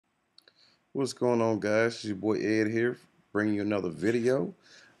What's going on, guys? It's your boy Ed here, bringing you another video.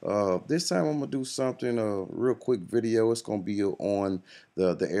 This time I'm gonna do something, a real quick video. It's gonna be on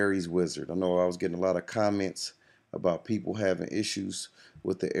the Aries Wizard. I know I was getting a lot of comments about people having issues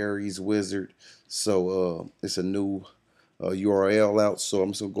with the Aries Wizard, so it's a new URL out. So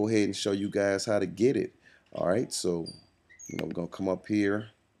I'm just gonna go ahead and show you guys how to get it. All right, so we're gonna come up here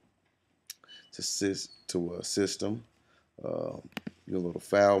to a system. You go to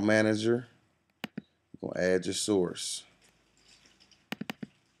File Manager. You're gonna add your source.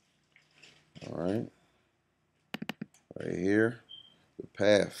 All right here, the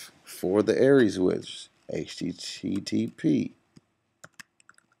path for the Aries widgets, HTTP.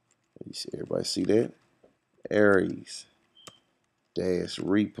 Everybody see that? Aries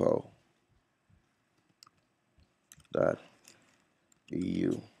repo dot EU.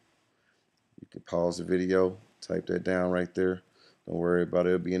 You can pause the video, type that down right there. Don't worry about it.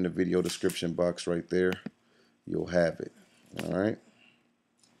 It'll be in the video description box right there. You'll have it. All right.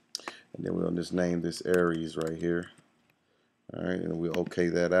 And then we'll just name this Aries right here. All right, and we'll okay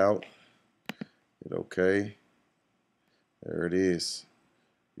that out. Hit okay. There it is.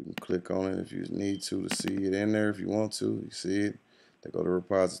 You can click on it if you need to see it in there if you want to. You see it. They go to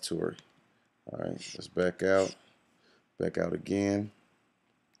repository. All right, let's back out. Back out again.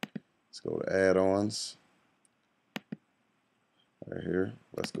 Let's go to add-ons. Right here.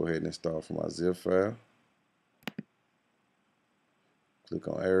 Let's go ahead and install from my zip file. Click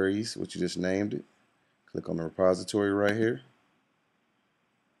on Aries, which you just named it. Click on the repository right here.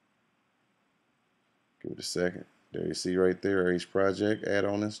 Give it a second. There you see right there, Aries project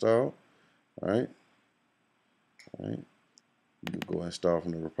add-on install. All right. All right. You can go install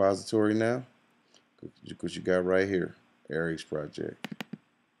from the repository now, because you got right here, Aries project.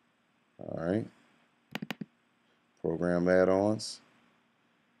 All right. Program add-ons.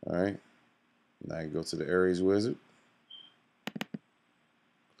 All right. Now you go to the Aries wizard.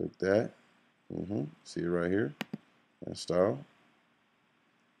 Click that. See it right here. Install.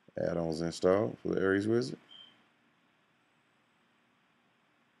 Add-ons install for the Aries wizard.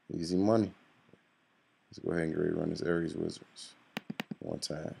 Easy money. Let's go ahead and get ready to run this Aries wizards one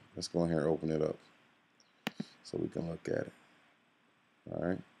time. Let's go in here and open it up so we can look at it. All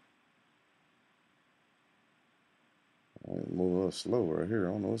right. Moving a little slow right here.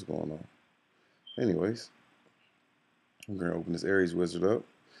 I don't know what's going on. Anyways, I'm going to open this Aries wizard up,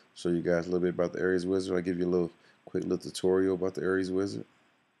 show you guys a little bit about the Aries wizard. I'll give you a quick little tutorial about the Aries wizard.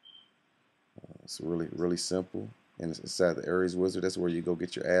 It's really simple. And inside the Aries wizard, that's where you go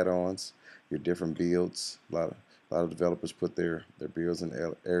get your add-ons, your different builds. A lot of developers put their builds in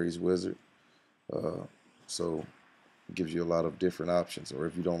Aries wizard. So it gives you a lot of different options. Or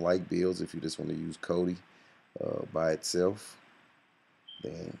if you don't like builds, if you just want to use Kodi by itself,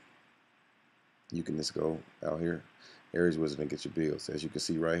 then you can just go out here, Aries wizard, and get your builds. As you can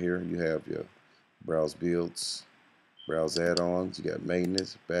see right here, you have your browse builds, browse add-ons, you got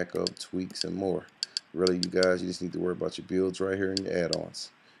maintenance, backup, tweaks, and more. Really, you guys, you just need to worry about your builds right here and your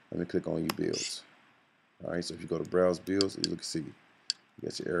add-ons. Let me click on your builds. All right, so if you go to browse builds, you can see you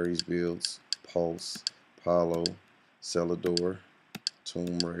got your Aries builds, Pulse, Apollo, Celador,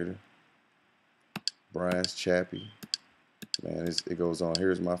 Tomb Raider, Brian's Chappie. Man, it goes on.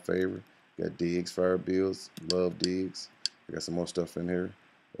 Here's my favorite. Got Diggs Fire builds, love Diggs. I got some more stuff in here.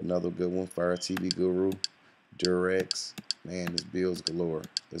 Another good one, Fire TV Guru, Durex. Man, this builds galore.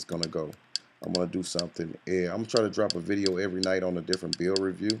 It's gonna go. I'm gonna do something. Yeah, I'm gonna try to drop a video every night on a different build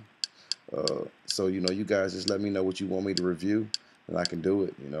review. So you guys just let me know what you want me to review, and I can do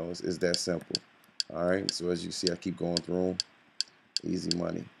it. It's that simple. All right. So as you see, I keep going through them. Easy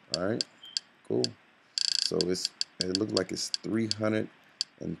money. All right. Cool. So it looks like it's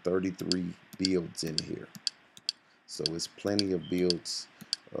 333 builds in here. So it's plenty of builds.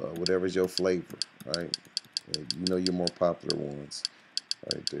 Whatever's your flavor. Right. Your more popular ones.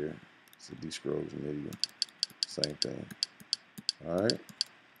 Right there. CD scrolls media, same thing. All right,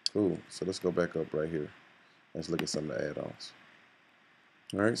 cool. So let's go back up right here. Let's look at some of the add-ons.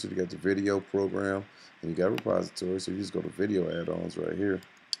 All right, so you got the video program and you got repository. So you just go to video add-ons right here.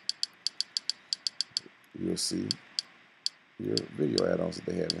 You'll see your video add-ons that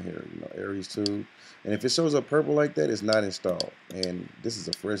they have in here. Aries Tube, and if it shows up purple like that, it's not installed. And this is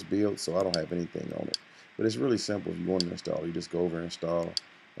a fresh build, so I don't have anything on it. But it's really simple. If you want to install, you just go over and install.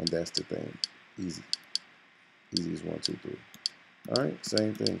 And that's the thing. Easy. Easy as 1, 2, 3. All right,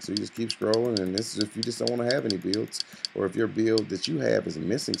 same thing. So you just keep scrolling, and this is if you just don't want to have any builds, or if your build that you have is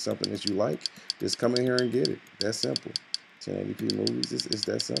missing something that you like, just come in here and get it. That's simple. 1080p movies, it's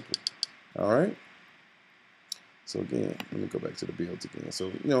that simple. All right. So again, let me go back to the builds again.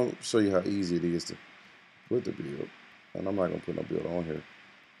 So, show you how easy it is to put the build. And I'm not going to put no build on here,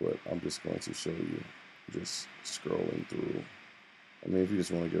 but I'm just going to show you just scrolling through. I mean, if you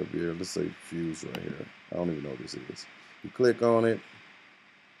just want to get a build, let's say Fuse right here. I don't even know what this is. You click on it,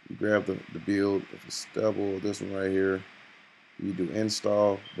 you grab the build. If it's double, this one right here, you do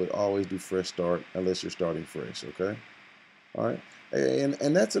install, but always do fresh start unless you're starting fresh, okay? All right,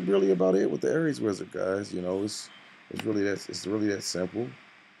 and that's really about it with the Aries Wizard, guys. It's really that simple.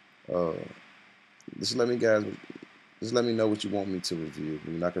 Uh, just let me know what you want me to review. I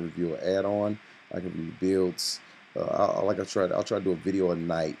mean, I can review an add-on. I can review builds. I'll try to do a video a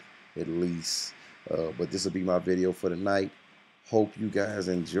night at least. But this will be my video for the night. Hope you guys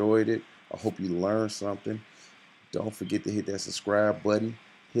enjoyed it. I hope you learned something. Don't forget to hit that subscribe button.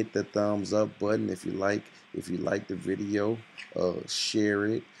 Hit the thumbs up button if you like the video. Share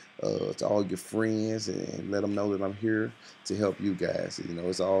it to all your friends and let them know that I'm here to help you guys.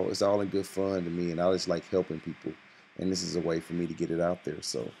 It's all in good fun to me, and I just like helping people. And this is a way for me to get it out there.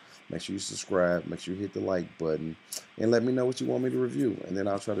 So make sure you subscribe. Make sure you hit the like button, and let me know what you want me to review. And then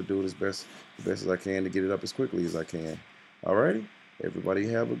I'll try to do it the best as I can to get it up as quickly as I can. Alrighty, everybody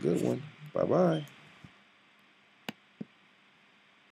have a good one. Bye bye.